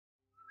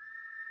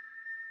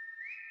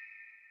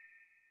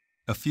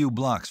A few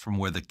blocks from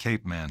where the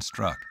Cape Man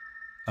struck,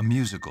 a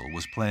musical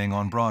was playing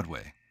on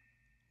Broadway,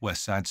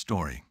 West Side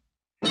Story.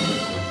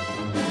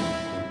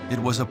 It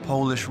was a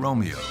Polish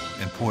Romeo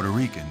and Puerto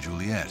Rican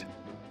Juliet,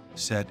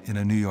 set in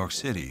a New York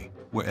City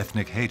where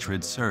ethnic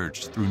hatred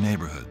surged through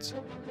neighborhoods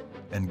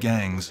and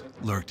gangs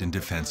lurked in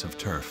defensive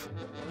turf.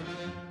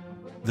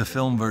 The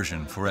film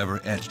version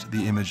forever etched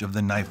the image of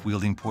the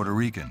knife-wielding Puerto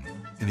Rican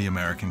in the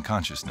American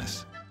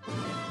consciousness.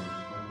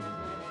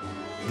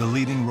 The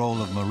leading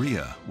role of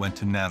Maria went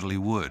to Natalie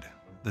Wood,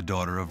 the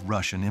daughter of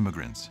Russian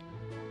immigrants,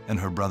 and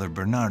her brother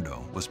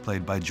Bernardo was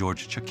played by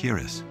George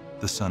Chakiris,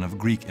 the son of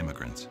Greek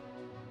immigrants.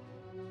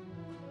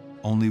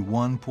 Only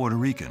one Puerto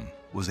Rican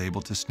was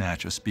able to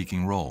snatch a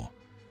speaking role.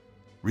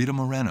 Rita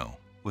Moreno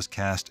was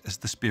cast as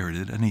the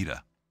spirited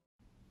Anita.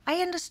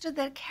 I understood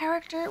that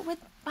character with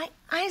my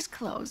eyes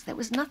closed. There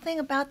was nothing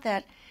about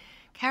that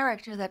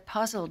character that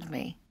puzzled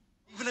me.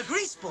 Even a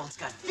greaseball's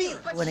got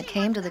feelings. When it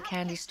came to the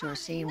candy store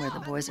scene where the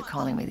boys are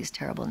calling me these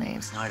terrible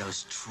names.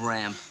 Bernardo's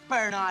tramp.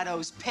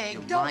 Bernardo's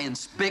pig. Lion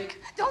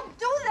spick. Don't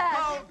do that!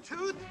 Oh,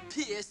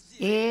 toothpaste.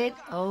 It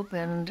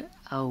opened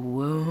a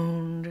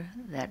wound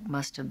that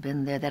must have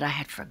been there that I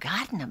had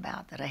forgotten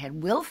about, that I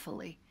had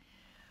willfully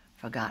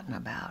forgotten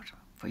about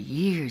for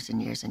years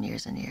and years and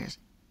years and years.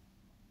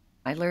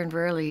 I learned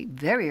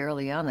very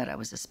early on that I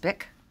was a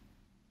spick.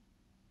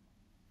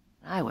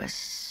 I was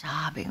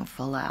sobbing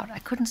full out. I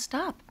couldn't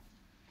stop.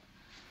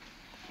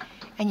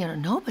 And, you know,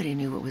 nobody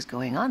knew what was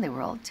going on. They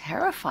were all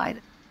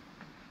terrified.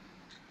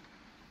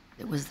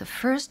 It was the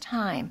first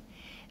time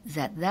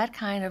that that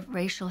kind of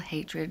racial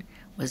hatred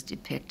was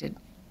depicted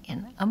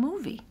in a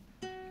movie,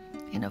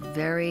 in a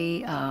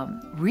very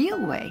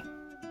real way.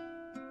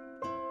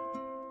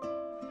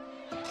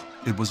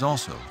 It was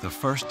also the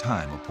first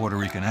time a Puerto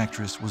Rican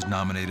actress was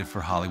nominated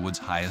for Hollywood's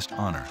highest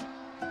honor,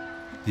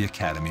 the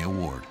Academy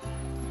Award.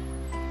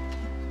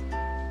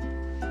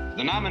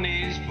 The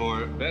nominees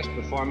for Best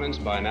Performance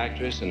by an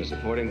Actress in a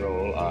Supporting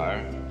Role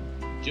are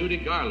Judy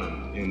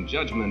Garland in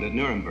Judgment at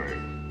Nuremberg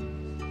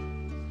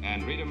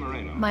and Rita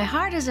Moreno. My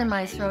heart is in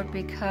my throat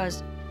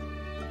because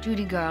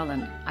Judy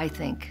Garland, I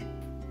think,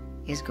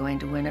 is going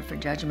to win it for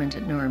Judgment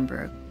at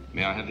Nuremberg.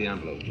 May I have the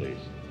envelope, please?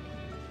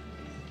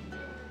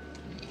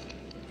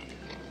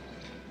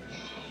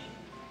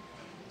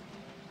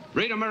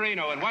 Rita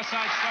Moreno in West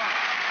Side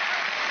Story.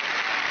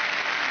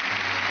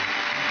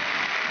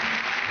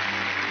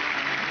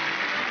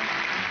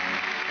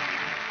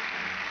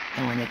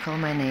 And when they called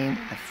my name,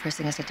 the first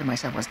thing I said to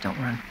myself was, don't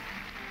run.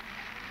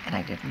 And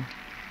I didn't.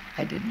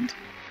 I didn't.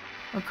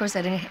 Of course,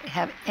 I didn't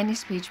have any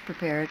speech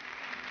prepared.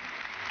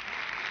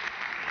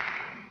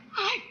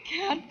 I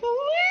can't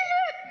believe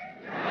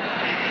it!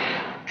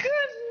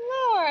 Good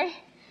Lord!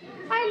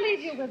 I leave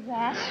you with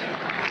that.